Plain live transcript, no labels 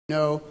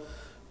know,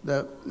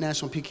 the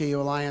National PKU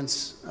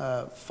Alliance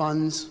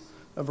funds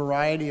a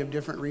variety of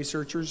different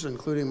researchers,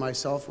 including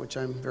myself, which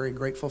I'm very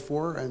grateful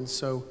for. And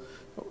so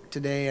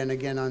today and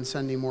again on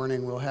Sunday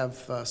morning, we'll have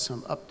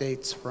some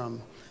updates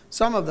from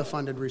some of the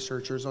funded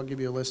researchers. I'll give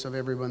you a list of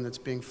everyone that's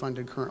being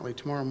funded currently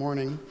tomorrow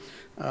morning.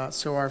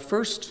 So our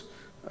first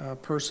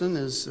person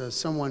is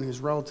someone who's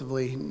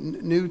relatively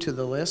new to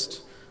the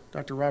list,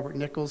 Dr. Robert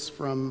Nicholls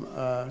from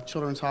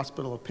Children's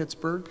Hospital of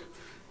Pittsburgh.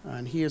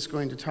 And he is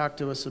going to talk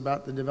to us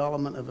about the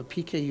development of a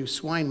PKU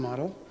swine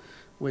model,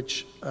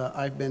 which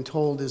I've been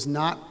told is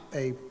not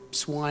a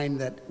swine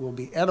that will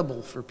be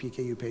edible for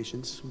PKU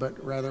patients, but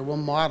rather will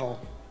model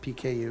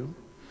PKU.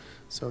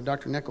 So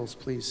Dr. Nicholls,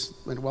 please,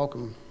 and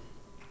welcome.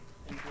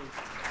 Thank you.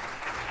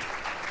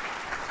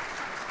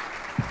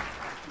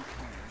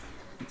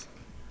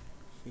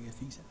 Figure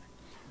things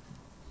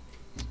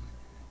out.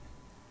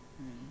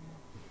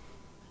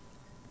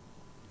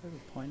 I have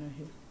a pointer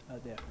here. Oh,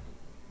 there.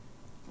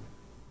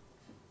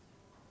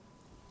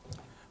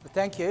 Well,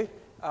 thank you.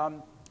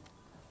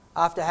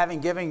 After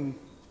having given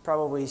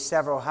probably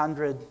several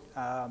hundred,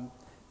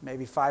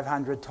 maybe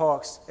 500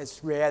 talks,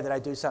 it's rare that I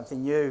do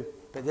something new,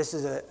 but this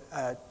is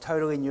a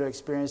totally new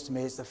experience to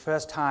me. It's the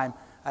first time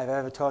I've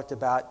ever talked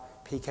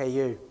about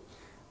PKU.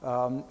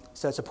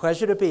 So it's a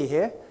pleasure to be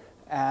here,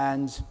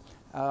 and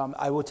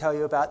I will tell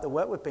you about the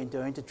work we've been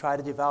doing to try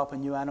to develop a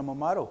new animal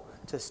model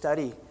to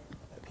study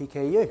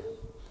PKU.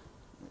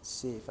 Let's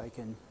see if I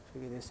can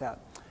figure this out.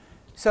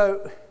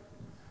 So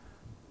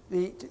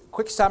the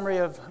quick summary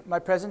of my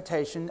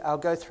presentation, I'll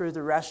go through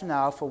the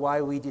rationale for why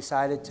we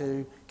decided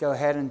to go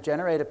ahead and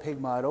generate a pig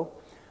model,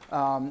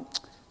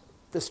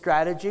 the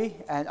strategy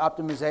and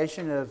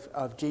optimization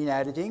of gene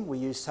editing. We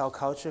use cell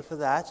culture for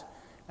that.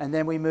 And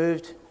then we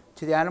moved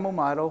to the animal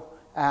model,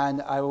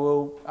 and I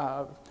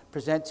will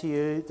present to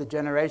you the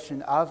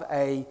generation of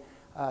a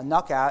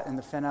knockout in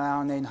the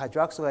phenylalanine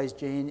hydroxylase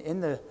gene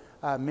in the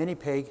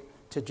minipig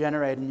to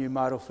generate a new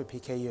model for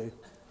PKU.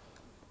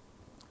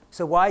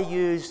 So why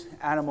use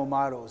animal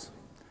models?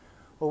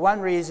 Well,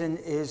 one reason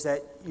is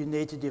that you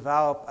need to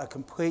develop a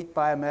complete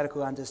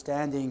biomedical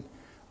understanding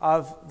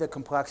of the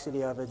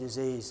complexity of a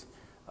disease,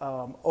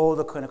 all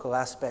the clinical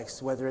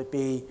aspects, whether it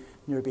be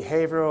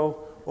neurobehavioral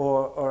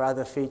or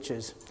other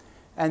features.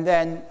 And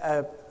then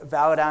a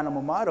valid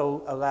animal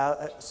model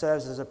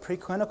serves as a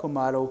preclinical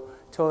model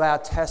to allow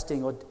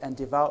testing and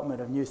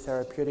development of new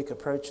therapeutic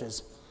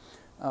approaches.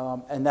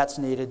 And that's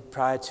needed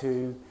prior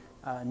to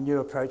new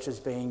approaches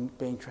being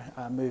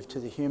moved to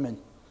the human.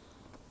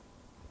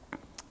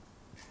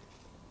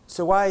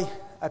 So why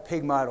a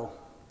pig model?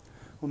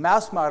 Well,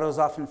 mouse models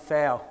often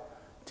fail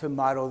to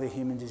model the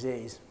human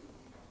disease.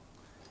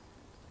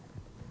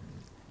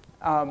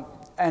 And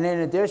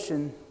in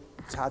addition,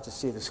 it's hard to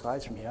see the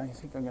slides from here. I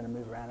think I'm going to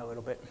move around a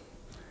little bit.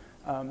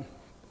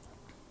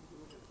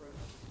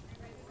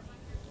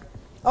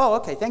 Oh,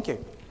 okay, thank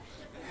you.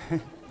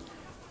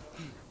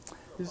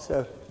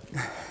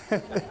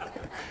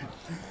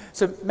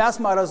 So mouse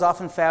models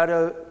often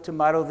fail to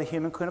model the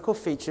human clinical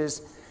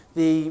features.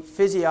 The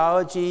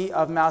physiology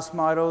of mouse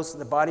models,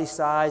 the body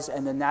size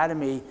and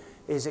anatomy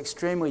is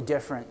extremely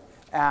different,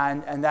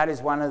 and that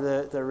is one of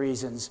the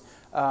reasons.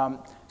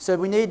 So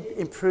we need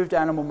improved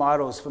animal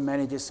models for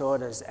many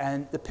disorders,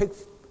 and the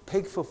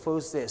pig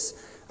fulfills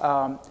this.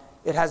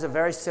 It has a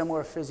very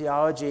similar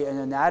physiology and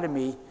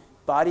anatomy,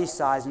 body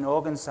size and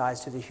organ size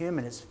to the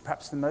human. It's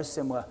perhaps the most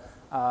similar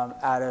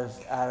out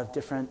of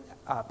different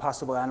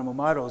possible animal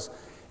models.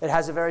 It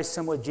has a very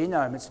similar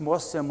genome. It's more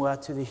similar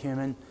to the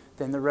human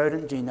than the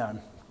rodent genome.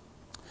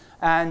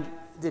 And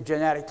the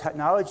genetic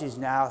technologies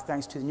now,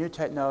 thanks to the new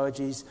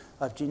technologies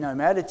of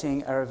genome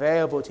editing, are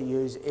available to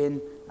use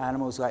in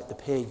animals like the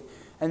pig.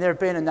 And there have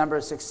been a number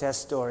of success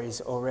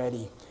stories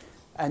already.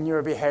 And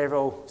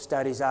neurobehavioral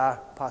studies are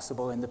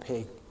possible in the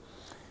pig.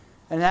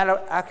 An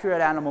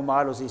accurate animal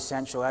model is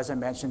essential, as I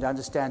mentioned, to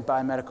understand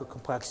biomedical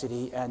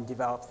complexity and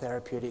develop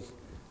therapeutic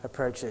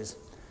approaches.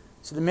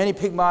 So the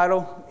minipig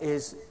model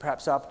is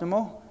perhaps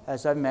optimal,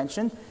 as I've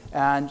mentioned,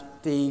 and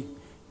the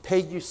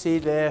pig you see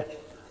there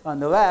on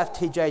the left,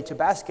 TJ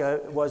Tabasco,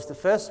 was the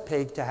first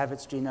pig to have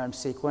its genome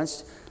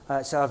sequenced.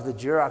 It's of the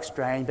Duroc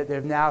strain, but there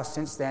have now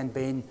since then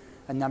been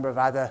a number of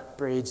other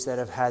breeds that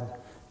have had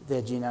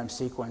their genome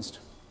sequenced.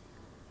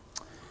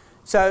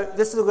 So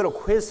this is a little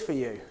quiz for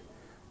you.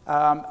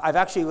 I've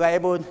actually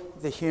labeled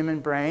the human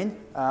brain.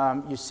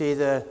 You see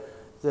the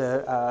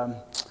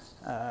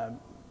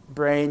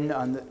brains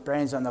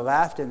on the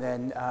left, and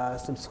then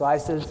some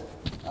slices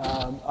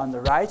on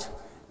the right.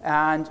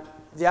 And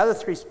the other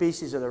three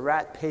species are the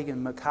rat, pig,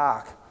 and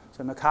macaque.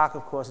 So macaque,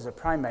 of course, is a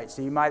primate,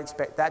 so you might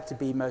expect that to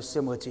be most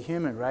similar to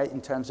human, right,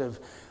 in terms of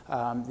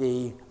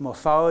the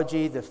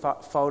morphology, the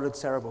folded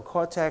cerebral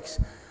cortex,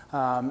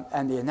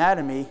 and the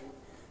anatomy.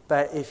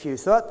 But if you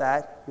thought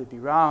that, you'd be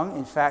wrong.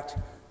 In fact,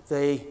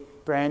 the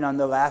brain on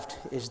the left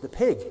is the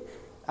pig,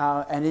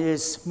 and it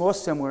is more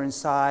similar in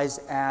size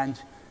and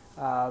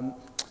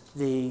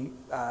the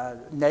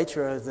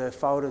nature of the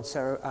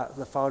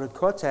folded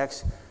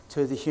cortex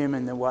to the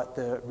human than what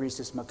the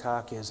rhesus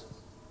macaque is.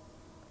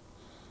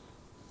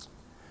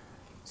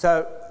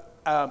 So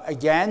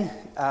again,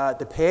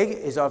 the pig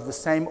is of the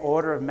same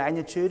order of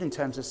magnitude in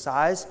terms of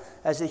size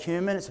as the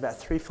human. It's about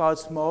 3-fold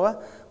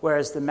smaller,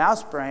 whereas the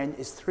mouse brain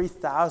is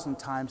 3,000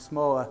 times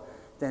smaller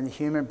than the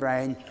human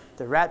brain,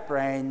 the rat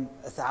brain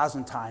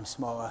 1,000 times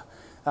smaller.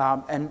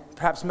 And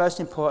perhaps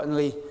most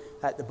importantly,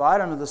 at the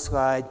bottom of the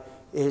slide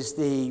is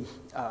the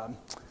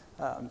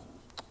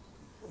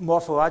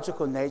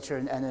morphological nature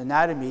and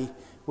anatomy,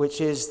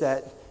 which is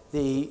that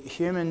the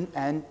human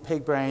and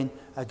pig brain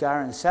are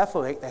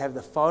gyroencephalic. They have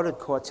the folded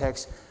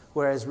cortex,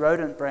 whereas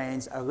rodent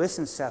brains are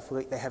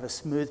lissencephalic. They have a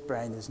smooth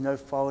brain. There's no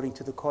folding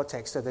to the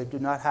cortex, so they do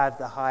not have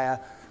the higher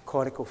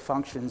cortical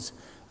functions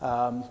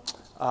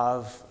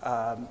of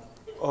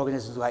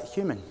organisms like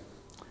human.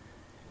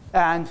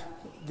 And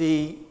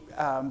the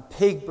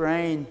pig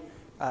brain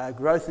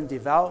growth and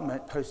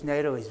development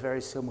postnatal is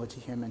very similar to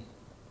human.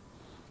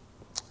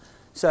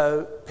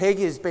 So pig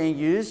is being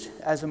used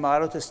as a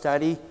model to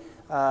study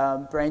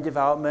brain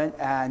development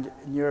and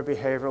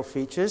neurobehavioral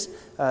features.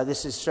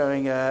 This is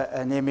showing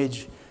an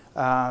image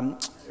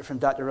from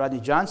Dr. Rodney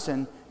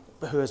Johnson,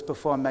 who has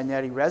performed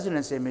magnetic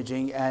resonance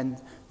imaging,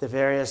 and the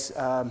various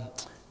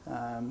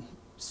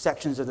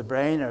sections of the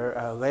brain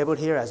are labeled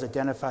here as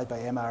identified by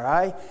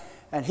MRI.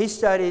 And he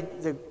studied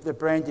the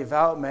brain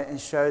development and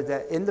showed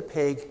that in the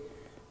pig,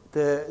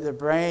 the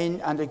brain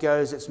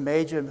undergoes its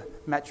major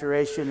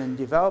maturation and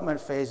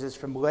development phases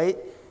from late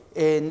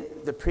in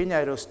the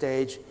prenatal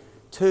stage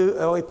to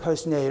early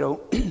postnatal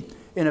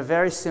in a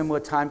very similar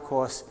time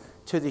course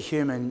to the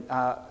human,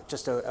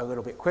 just a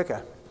little bit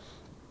quicker.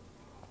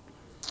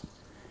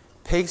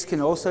 Pigs can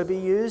also be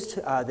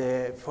used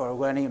for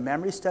learning and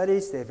memory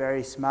studies. They're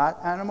very smart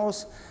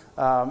animals.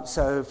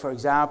 So, for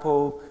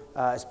example,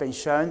 it's been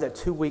shown that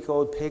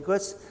 2-week-old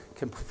piglets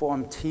can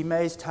perform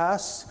T-maze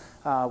tasks,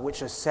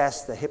 which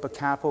assess the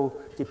hippocampal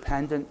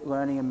dependent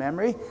learning and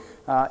memory.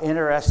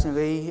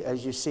 Interestingly,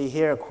 as you see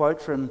here, a quote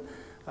from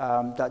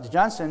Dr.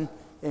 Johnson,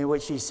 in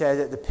which he said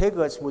that the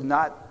piglets would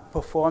not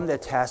perform their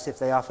tasks if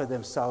they offered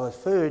them solid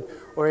food,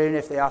 or even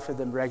if they offered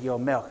them regular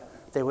milk.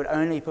 They would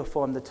only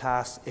perform the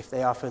tasks if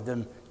they offered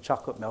them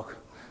chocolate milk,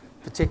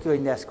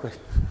 particularly Nesquik.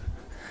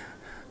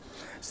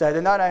 So they're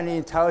not only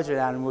intelligent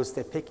animals,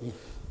 they're picky.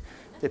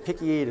 They're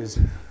picky eaters.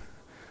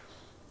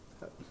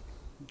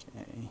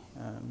 Okay.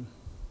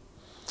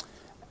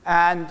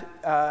 And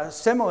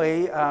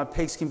similarly,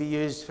 pigs can be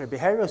used for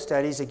behavioral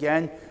studies.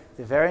 Again,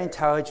 they're very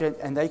intelligent,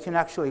 and they can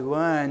actually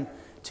learn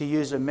to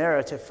use a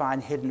mirror to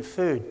find hidden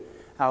food.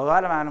 Now, a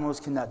lot of animals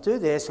cannot do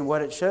this, and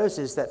what it shows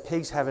is that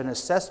pigs have an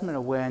assessment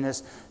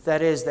awareness.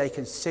 That is, they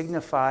can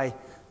signify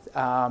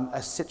a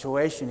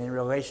situation in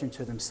relation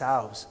to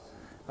themselves.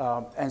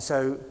 And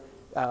so,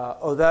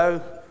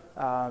 although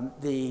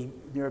the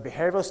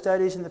neurobehavioral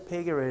studies in the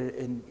pig are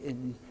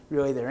in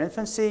really their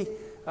infancy,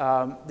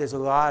 there's a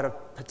lot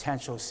of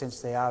potential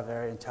since they are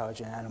very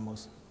intelligent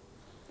animals.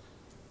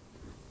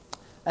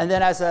 And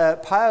then as a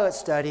pilot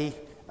study,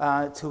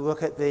 to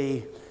look at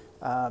the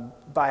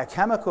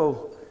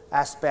biochemical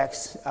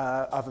aspects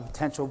of a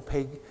potential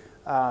pig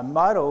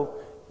model,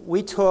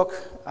 we took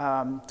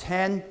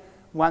 10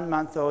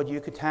 1-month-old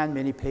Yucatan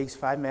mini pigs,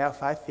 5 male,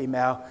 5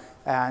 female,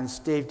 and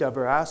Steve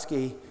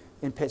Dobrowski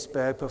in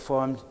Pittsburgh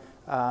performed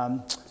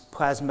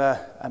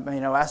plasma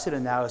amino acid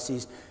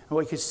analyses. And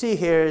what you can see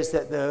here is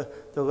that the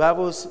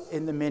levels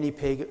in the mini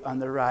pig on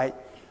the right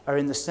are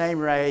in the same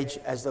range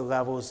as the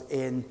levels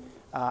in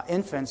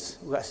infants,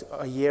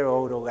 a year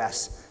old or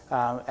less.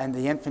 And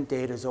the infant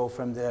data is all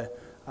from the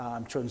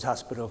Children's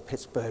Hospital of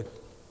Pittsburgh.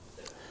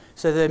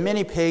 So the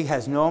mini pig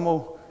has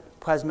normal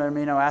plasma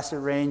amino acid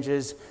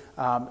ranges,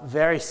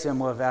 very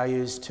similar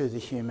values to the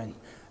human.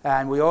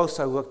 And we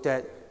also looked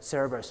at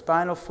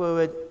cerebrospinal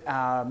fluid,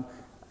 and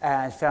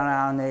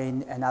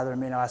phenylalanine and other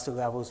amino acid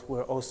levels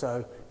were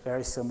also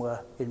very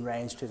similar in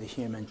range to the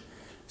human.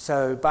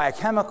 So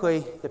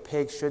biochemically, the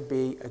pig should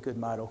be a good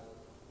model.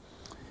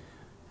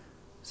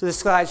 So this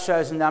slide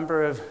shows a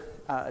number of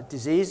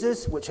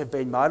diseases which have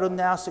been modeled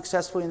now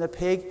successfully in the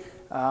pig.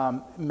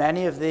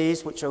 Many of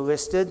these which are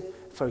listed,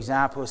 for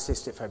example,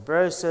 cystic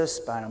fibrosis,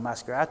 spinal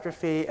muscular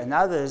atrophy, and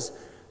others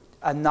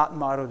are not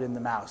modeled in the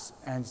mouse,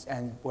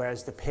 and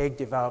whereas the pig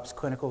develops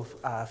clinical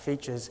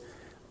features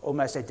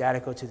almost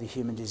identical to the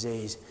human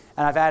disease.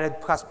 And I've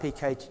added plus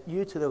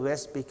PKU to the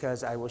list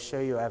because I will show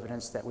you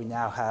evidence that we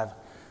now have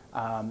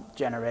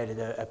generated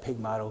a pig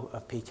model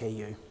of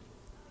PKU.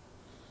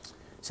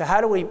 So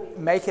how do we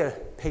make a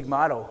pig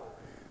model?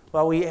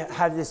 Well, we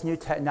have this new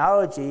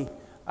technology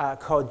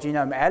called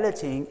genome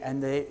editing,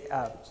 and the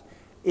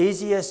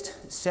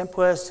easiest,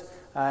 simplest,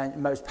 and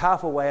most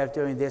powerful way of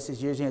doing this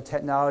is using a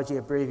technology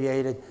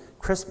abbreviated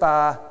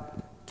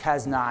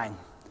CRISPR-Cas9.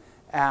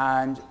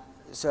 And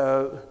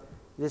so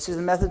this is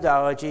the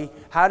methodology.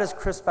 How does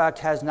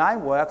CRISPR-Cas9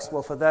 work?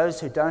 Well, for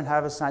those who don't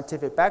have a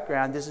scientific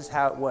background, this is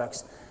how it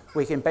works.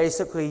 We can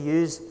basically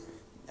use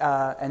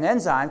an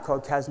enzyme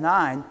called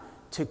Cas9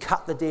 to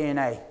cut the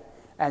DNA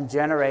and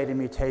generate a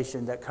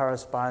mutation that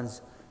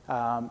corresponds,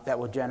 that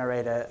will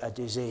generate a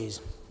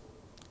disease.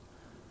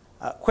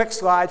 Quick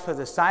slide for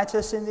the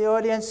scientists in the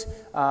audience.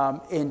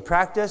 In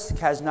practice,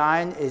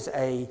 Cas9 is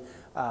a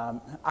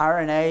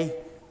RNA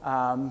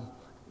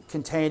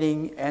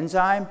containing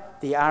enzyme.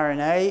 The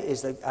RNA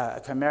is the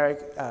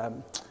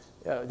chimeric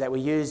that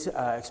we use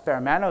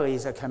experimentally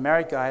is a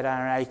chimeric guide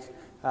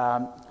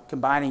RNA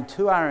combining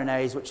two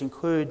RNAs, which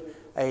include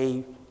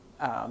a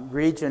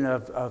region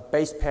of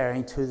base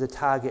pairing to the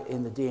target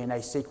in the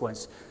DNA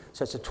sequence.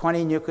 So it's a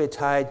 20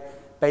 nucleotide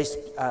base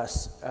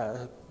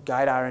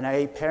guide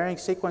RNA pairing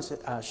sequence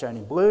shown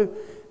in blue,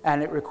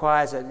 and it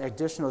requires an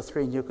additional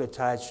 3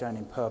 nucleotides shown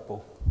in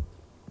purple.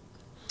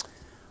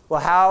 Well,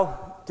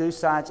 how do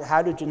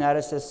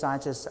geneticists,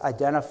 scientists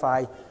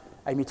identify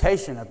a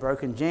mutation, a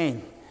broken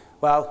gene?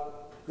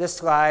 Well, this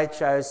slide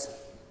shows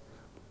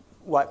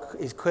what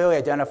is clearly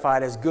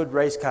identified as good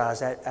race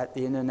cars at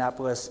the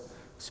Indianapolis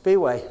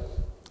Speedway.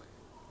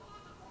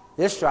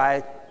 This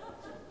slide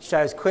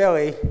shows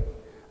clearly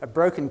a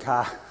broken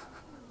car.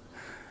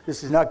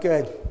 This is not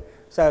good.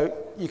 So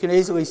you can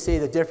easily see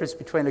the difference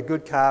between a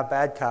good car,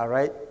 bad car,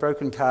 right?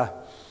 Broken car.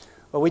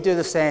 Well, we do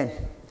the same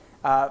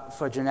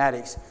for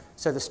genetics.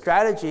 So the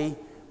strategy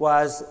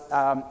was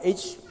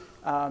the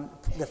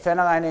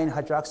phenylalanine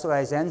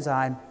hydroxylase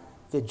enzyme,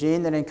 the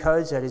gene that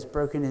encodes it, is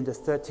broken into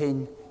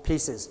 13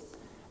 pieces.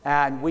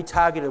 And we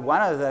targeted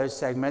one of those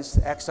segments,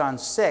 exon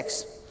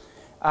 6,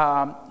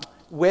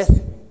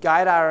 with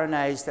guide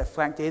RNAs that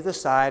flanked either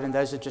side, and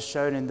those are just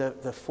shown in the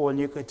 4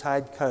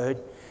 nucleotide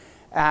code.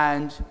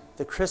 And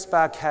the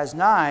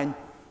CRISPR-Cas9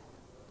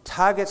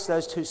 targets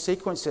those two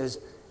sequences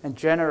and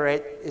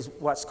is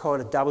what's called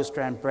a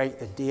double-strand break,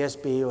 the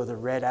DSB or the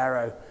red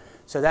arrow.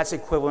 So that's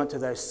equivalent to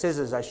those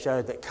scissors I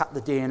showed that cut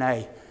the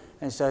DNA.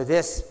 And so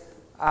this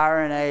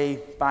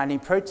RNA binding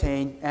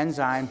protein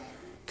enzyme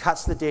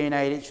cuts the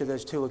DNA at each of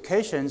those two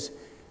locations,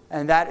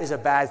 and that is a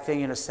bad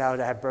thing in a cell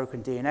to have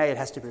broken DNA. It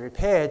has to be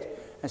repaired,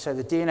 and so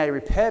the DNA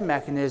repair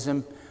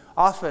mechanism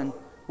often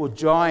will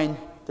join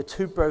the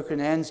two broken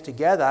ends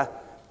together,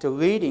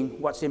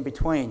 deleting what's in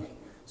between.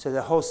 So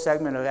the whole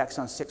segment of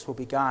exon 6 will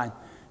be gone.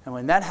 And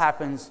when that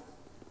happens,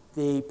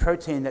 the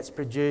protein that's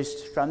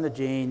produced from the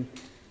gene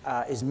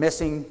is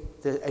missing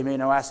the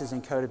amino acids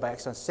encoded by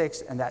exon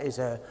 6, and that is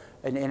an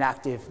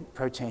inactive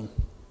protein.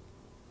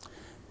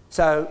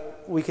 So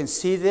we can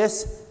see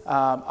this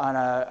on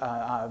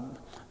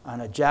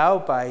a gel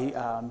by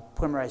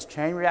polymerase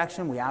chain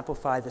reaction. We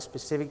amplify the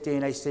specific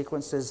DNA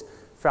sequences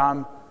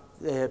from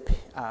the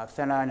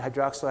phenylalanine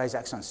hydroxylase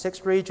exon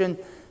 6 region.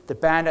 The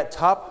band at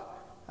top,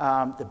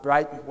 the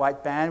bright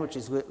white band, which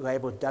is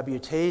labeled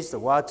WTs, the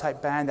wild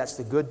type band, that's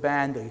the good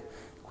band, the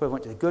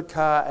equivalent to the good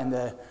car, and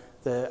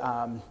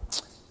the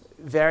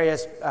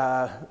various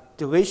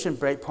deletion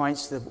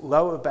breakpoints,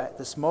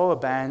 the smaller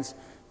bands,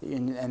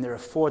 and there are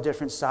 4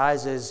 different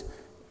sizes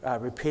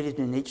repeated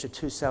in each of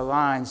 2 cell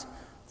lines.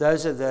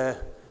 Those are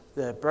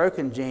the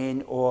broken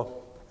gene, or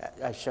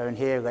I've shown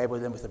here,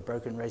 labeled them with a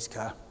broken race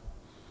car.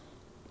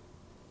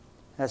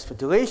 As for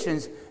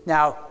deletions,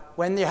 now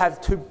when you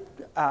have 2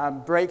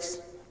 breaks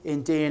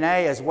in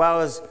DNA, as well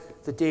as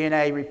the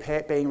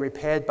DNA being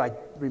repaired by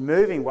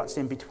removing what's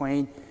in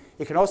between,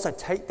 you can also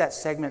take that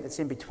segment that's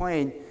in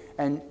between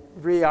and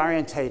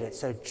reorientate it,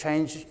 so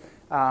change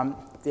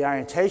the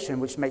orientation,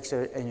 which makes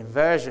an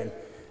inversion.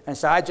 And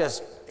so I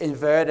just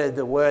inverted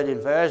the word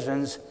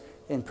inversions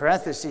in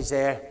parentheses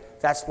there.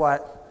 That's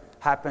what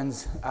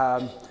happens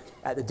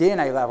at the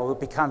DNA level. It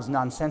becomes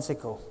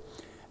nonsensical.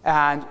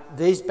 And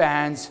these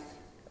bands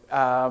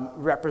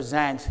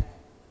represent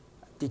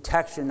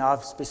detection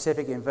of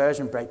specific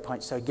inversion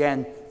breakpoints. So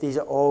again, these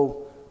are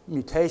all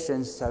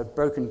mutations, so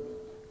broken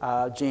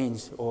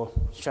genes, or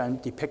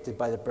depicted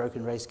by the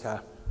broken race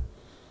car.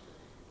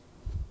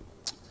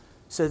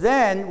 So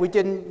then, we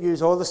didn't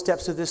use all the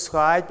steps of this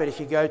slide, but if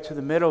you go to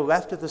the middle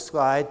left of the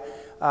slide,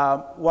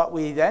 what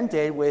we then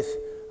did with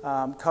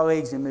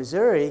colleagues in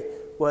Missouri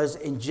was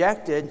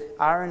injected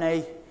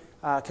RNA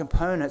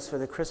components for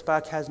the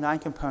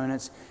CRISPR-Cas9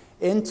 components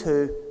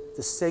into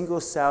the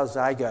single-cell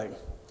zygote,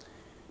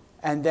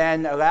 and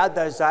then allowed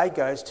those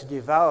zygotes to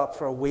develop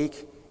for a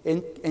week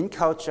in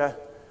culture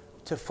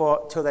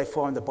till they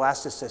form the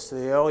blastocyst, so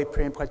the early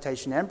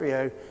pre-implantation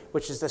embryo,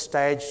 which is the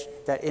stage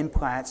that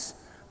implants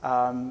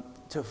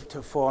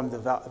to form the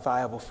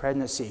viable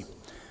pregnancy.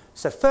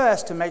 So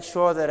first, to make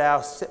sure that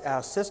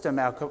our system,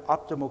 our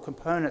optimal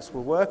components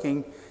were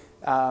working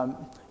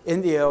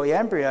in the early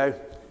embryo,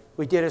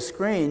 we did a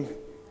screen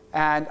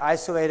and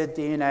isolated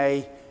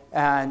DNA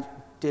and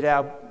did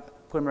our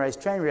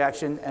polymerase chain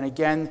reaction. And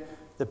again,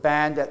 the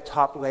band at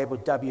top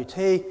labeled WT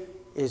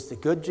is the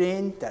good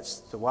gene,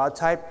 that's the wild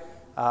type,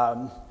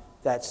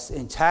 that's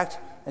intact.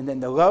 And then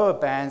the lower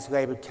bands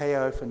labeled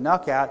KO for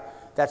knockout,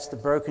 that's the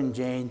broken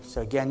gene,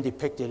 so again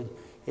depicted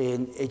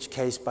in each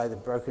case by the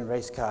broken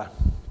race car.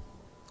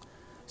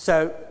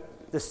 So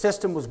the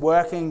system was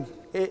working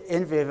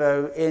in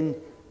vivo in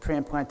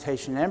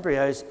pre-implantation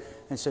embryos,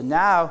 and so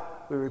now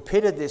we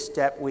repeated this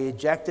step. We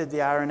ejected the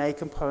RNA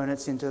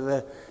components into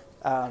the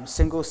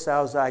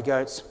single-cell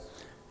zygotes.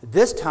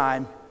 This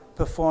time,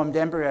 performed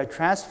embryo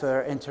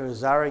transfer into a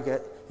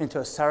into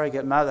a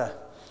surrogate mother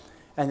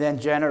and then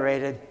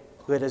generated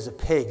litters of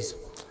pigs.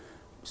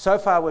 So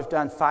far, we've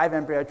done 5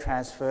 embryo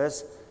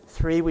transfers.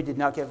 3, we did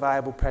not get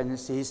viable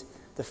pregnancies.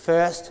 The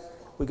first,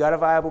 we got a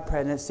viable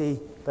pregnancy,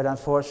 but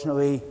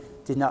unfortunately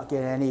did not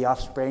get any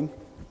offspring.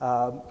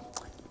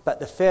 But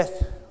the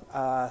 5th,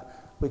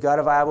 we got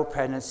a viable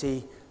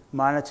pregnancy,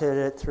 monitored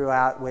it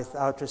throughout with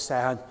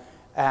ultrasound,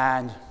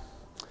 and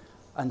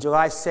on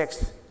July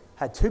 6th,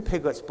 had 2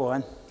 piglets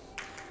born.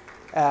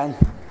 And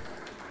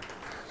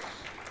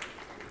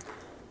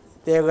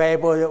they're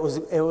labeled,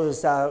 it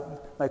was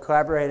my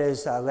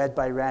collaborators, led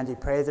by Randy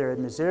Prather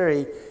in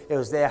Missouri. It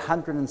was their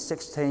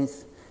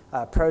 116th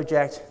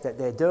project that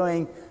they're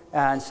doing,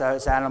 and so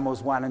it's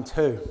animals 1 and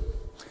 2.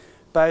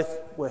 Both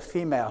were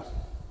female.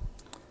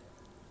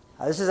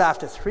 This is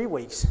after 3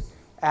 weeks,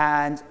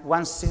 and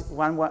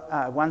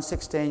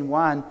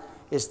 116.1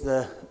 is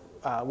the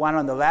one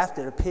on the left.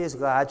 It appears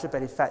larger,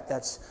 but in fact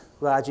that's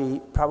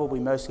largely, probably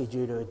mostly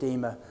due to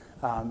edema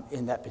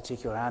in that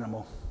particular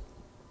animal.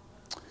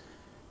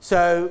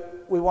 So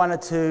we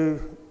wanted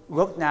to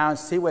look now and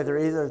see whether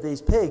either of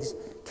these pigs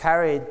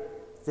carried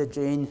the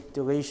gene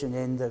deletion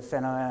in the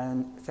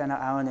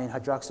phenylalanine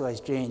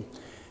hydroxylase gene.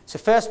 So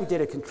first we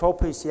did a control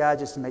PCR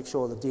just to make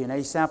sure the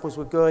DNA samples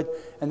were good,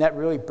 and that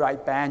really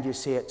bright band you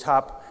see at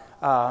top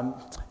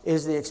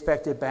is the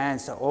expected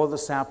band, so all the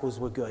samples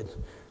were good.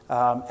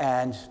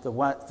 And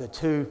the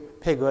 2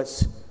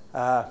 piglets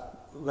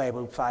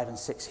labeled 5 and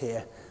 6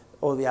 here,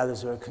 all the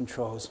others were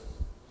controls.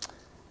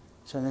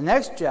 So in the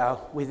next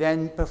gel, we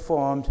then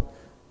performed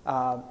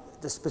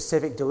the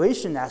specific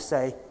deletion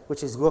assay,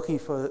 which is looking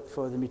for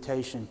the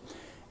mutation.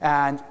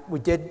 And we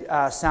did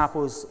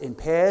samples in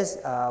pairs.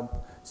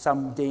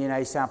 Some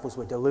DNA samples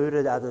were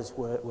diluted, others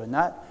were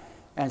not.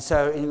 And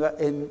so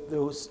in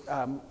those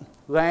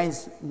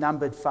lanes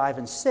numbered 5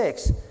 and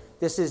 6,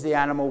 this is the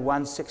animal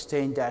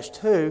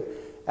 116-2,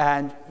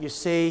 and you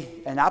see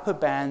an upper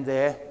band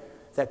there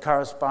that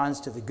corresponds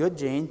to the good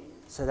gene,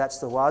 so that's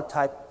the wild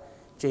type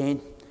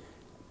gene.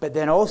 But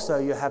then also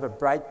you have a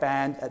bright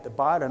band at the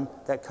bottom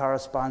that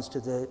corresponds to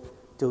the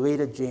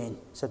deleted gene,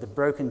 so the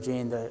broken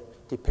gene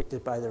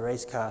depicted by the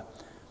race car.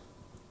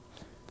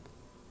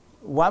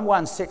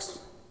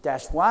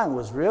 116-1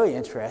 was really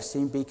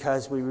interesting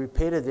because we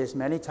repeated this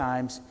many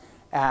times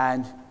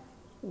and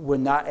were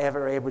not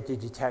ever able to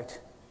detect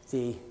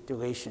the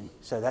deletion.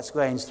 So that's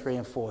lanes 3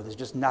 and 4. There's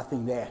just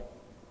nothing there.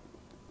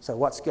 So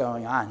what's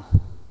going on?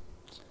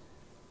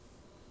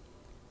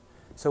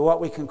 So what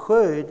we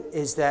conclude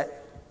is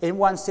that in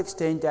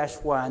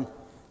 116-1,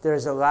 there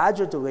is a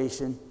larger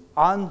deletion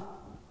on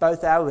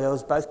both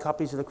alleles, both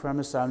copies of the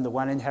chromosome, the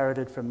one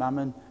inherited from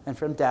mum and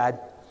from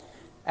dad,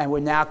 and we're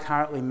now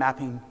currently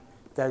mapping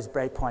those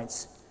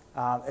breakpoints.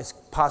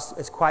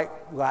 It's quite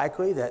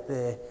likely that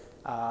the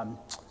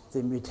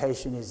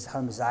mutation is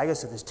homozygous,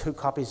 so there's 2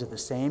 copies of the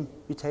same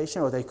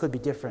mutation, or they could be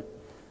different,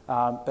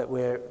 but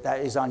that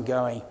is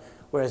ongoing.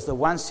 Whereas the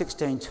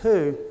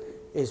 116.2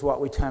 is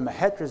what we term a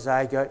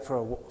heterozygote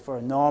for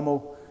a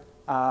normal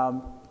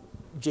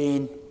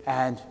gene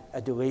and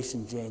a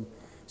deletion gene.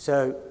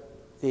 So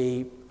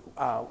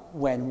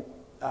when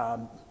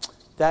that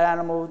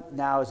animal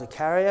now is a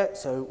carrier,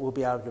 so we'll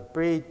be able to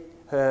breed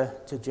her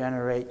to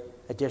generate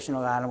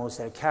additional animals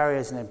that are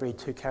carriers and then breed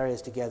 2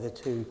 carriers together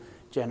to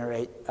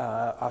generate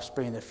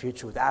offspring in the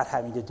future without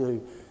having to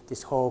do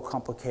this whole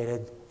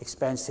complicated,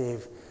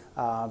 expensive,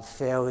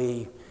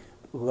 fairly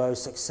low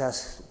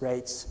success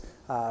rates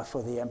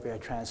for the embryo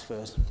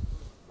transfers.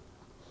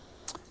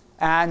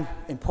 And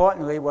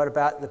importantly, what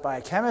about the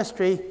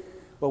biochemistry?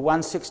 Well,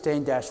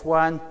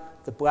 116-1,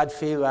 the blood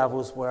Phe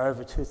levels were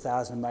over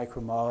 2,000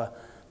 micromolar.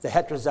 The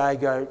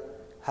heterozygote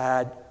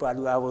had blood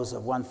levels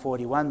of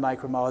 141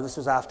 micromolar. This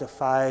was after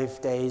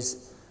 5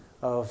 days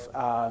of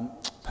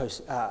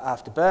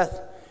after birth,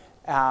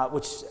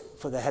 which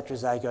for the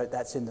heterozygote,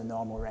 that's in the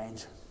normal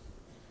range.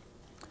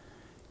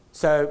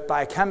 So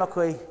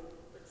biochemically,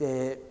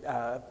 the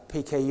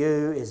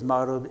PKU is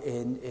modeled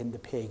in the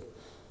pig.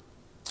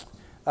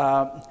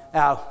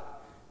 Now,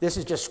 this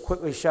is just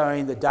quickly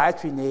showing the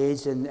dietary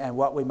needs and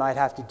what we might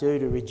have to do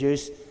to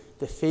reduce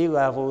the Phe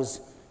levels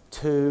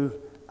to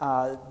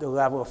the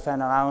level of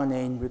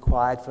phenylalanine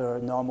required for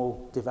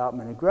normal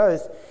development and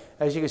growth.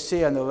 As you can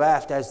see on the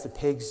left, as the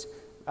pigs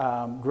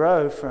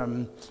grow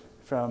from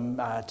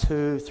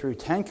 2 through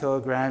 10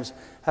 kilograms,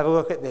 have a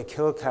look at their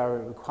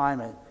kilocalorie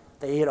requirement.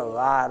 They eat a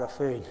lot of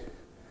food.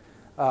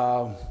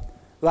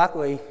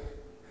 Luckily,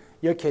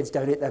 your kids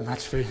don't eat that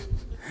much food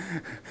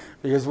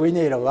because we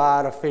need a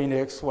lot of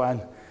Phoenix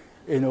 1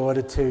 in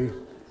order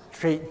to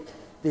treat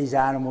these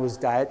animals'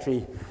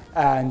 dietary.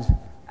 And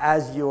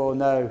as you all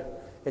know,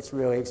 it's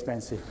really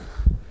expensive,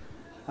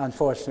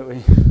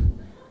 unfortunately.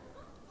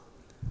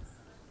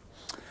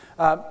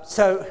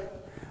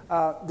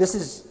 This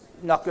is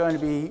not going to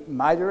be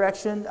my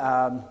direction.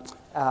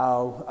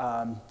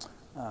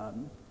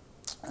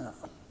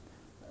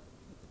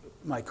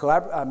 my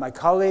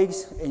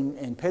colleagues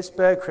in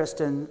Pittsburgh,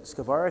 Kristen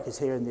Skavorik is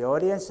here in the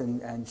audience,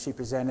 and she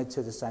presented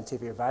to the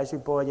Scientific Advisory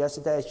Board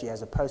yesterday. She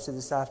has a poster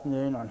this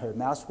afternoon on her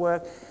mouse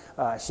work.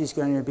 She's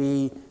going to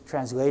be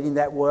translating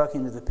that work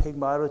into the pig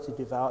model to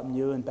develop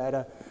new and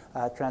better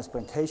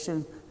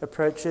transplantation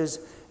approaches,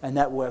 and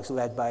that work's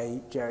led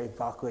by Jerry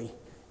Buckley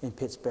in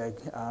Pittsburgh.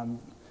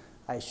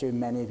 I assume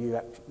many of you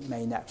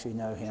may actually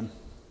know him.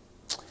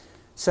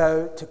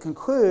 So to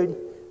conclude,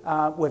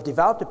 we've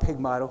developed a pig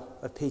model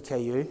of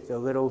PKU, the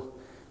little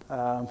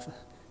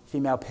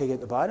female pig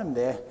at the bottom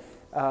there,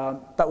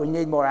 but we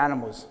need more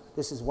animals.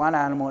 This is one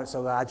animal, it's a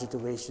larger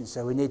deletion,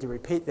 so we need to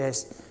repeat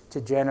this to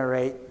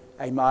generate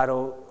a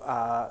model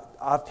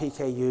of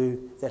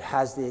PKU that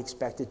has the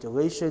expected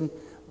deletion.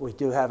 We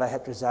do have a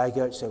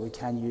heterozygote, so we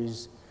can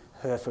use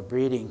her for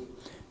breeding.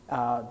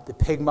 The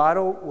pig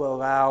model will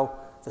allow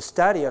the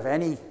study of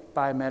any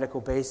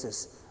biomedical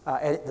basis,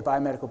 the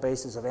biomedical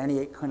basis of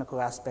any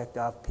clinical aspect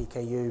of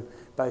PKU,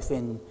 both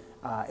in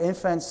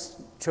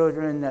infants,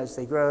 children as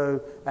they grow,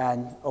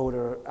 and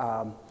older,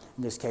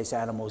 in this case,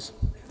 animals.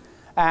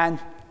 And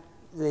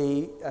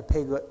the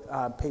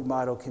pig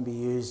model can be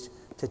used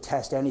to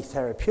test any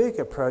therapeutic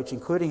approach,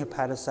 including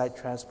hepatocyte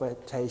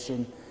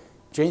transplantation,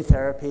 gene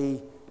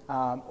therapy,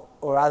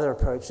 or other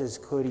approaches,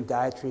 including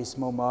dietary,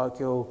 small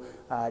molecule,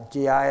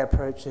 GI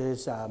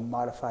approaches,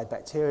 modified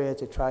bacteria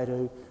to try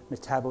to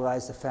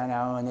metabolize the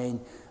phenylalanine.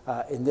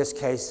 In this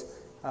case,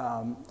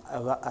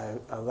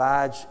 a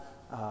large,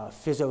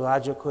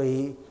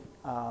 physiologically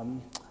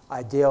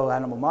ideal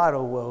animal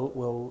model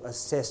will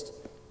assist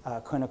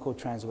clinical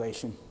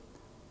translation.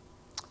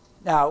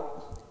 Now,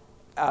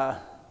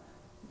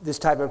 this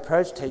type of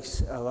approach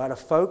takes a lot of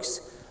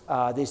folks.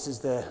 This is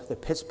the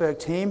Pittsburgh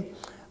team.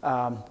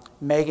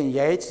 Megan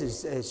Yates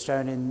is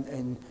shown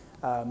in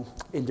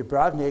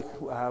Dubrovnik,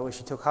 where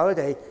she took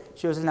holiday.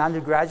 She was an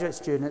undergraduate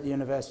student at the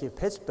University of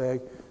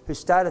Pittsburgh who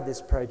started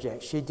this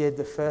project. She did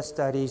the first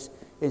studies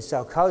in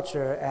cell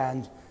culture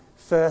and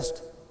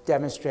first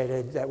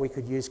demonstrated that we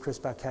could use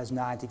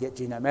CRISPR-Cas9 to get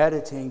genome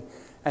editing,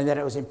 and then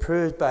it was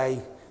improved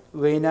by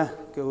Lena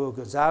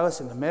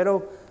Gonzalez in the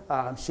middle.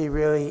 She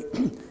really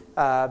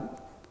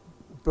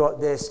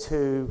brought this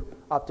to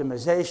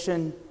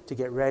optimization to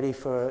get ready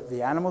for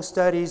the animal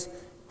studies.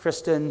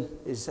 Kristen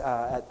is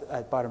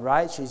at bottom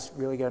right. She's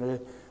really going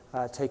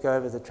to take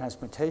over the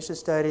transplantation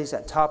studies.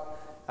 At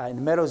top, in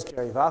the middle is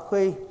Jerry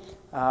Buckley.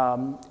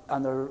 On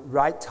the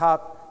right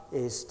top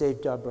is Steve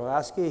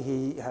Dobrowski.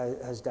 He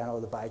has done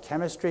all the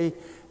biochemistry.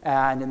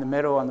 And in the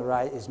middle on the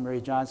right is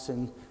Marie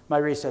Johnson, my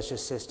research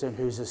assistant,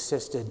 who's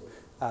assisted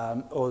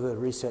all the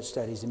research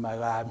studies in my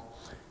lab.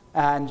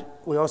 And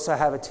we also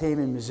have a team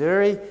in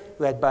Missouri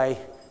led by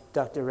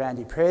Dr.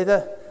 Randy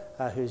Prather,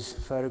 whose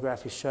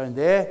photograph is shown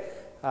there.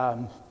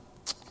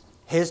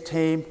 His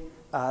team,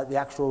 the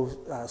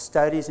actual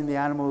studies in the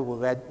animal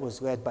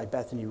was led by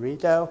Bethany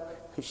Riedel,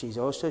 who she's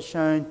also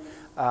shown.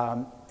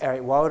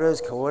 Eric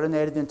Walters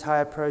coordinated the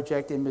entire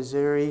project in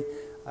Missouri.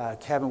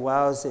 Kevin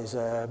Wells is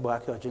a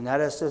molecular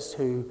geneticist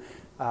who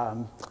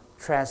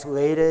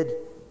translated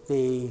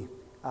the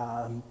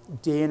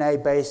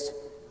DNA-based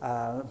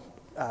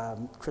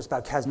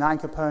CRISPR-Cas9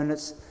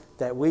 components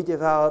that we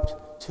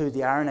developed to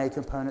the RNA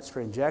components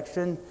for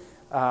injection.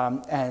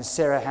 And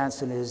Sarah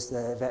Hansen is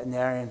the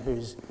veterinarian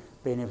who's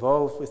been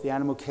involved with the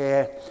animal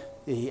care.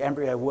 The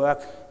embryo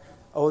work,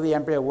 all the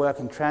embryo work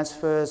and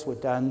transfers were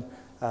done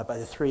by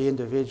the 3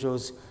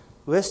 individuals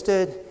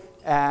listed,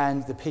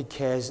 and the pig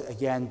cares,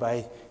 again,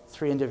 by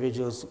 3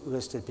 individuals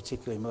listed,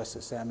 particularly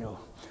Melissa Samuel.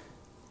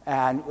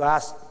 And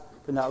last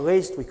but not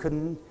least, we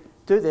couldn't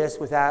do this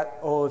without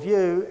all of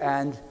you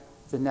and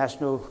the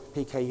National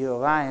PKU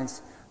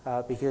Alliance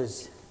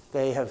because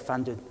they have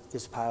funded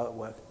this pilot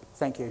work.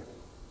 Thank you.